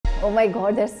Oh my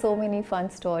God, there's so many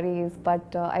fun stories.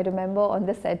 But I remember on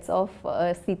the sets of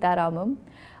Sita Ramam,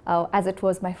 as it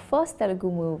was my first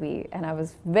Telugu movie, and I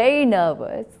was very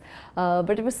nervous.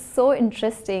 But it was so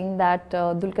interesting that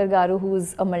Dulquer garu,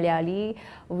 who's a Malayali,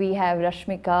 we have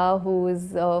Rashmika, who's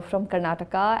from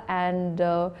Karnataka, and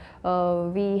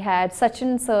we had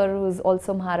Sachin sir, who's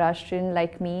also Maharashtrian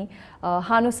like me.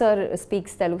 Hanu sir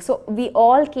speaks Telugu. So we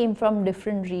all came from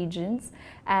different regions.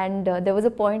 And there was a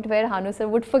point where Hanu sir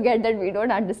would forget that we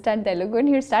don't understand Telugu, and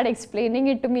he'd start explaining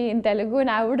it to me in Telugu,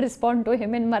 and I would respond to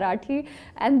him in Marathi,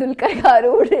 and Dulquer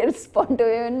garu would respond to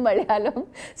him in Malayalam.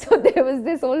 So there was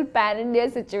this whole pan-India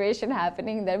situation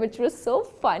happening there, which was so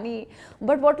funny.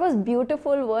 But what was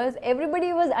beautiful was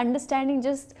everybody was understanding,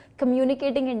 just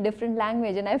communicating in different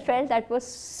language, and I felt that was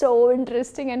so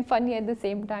interesting and funny at the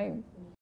same time.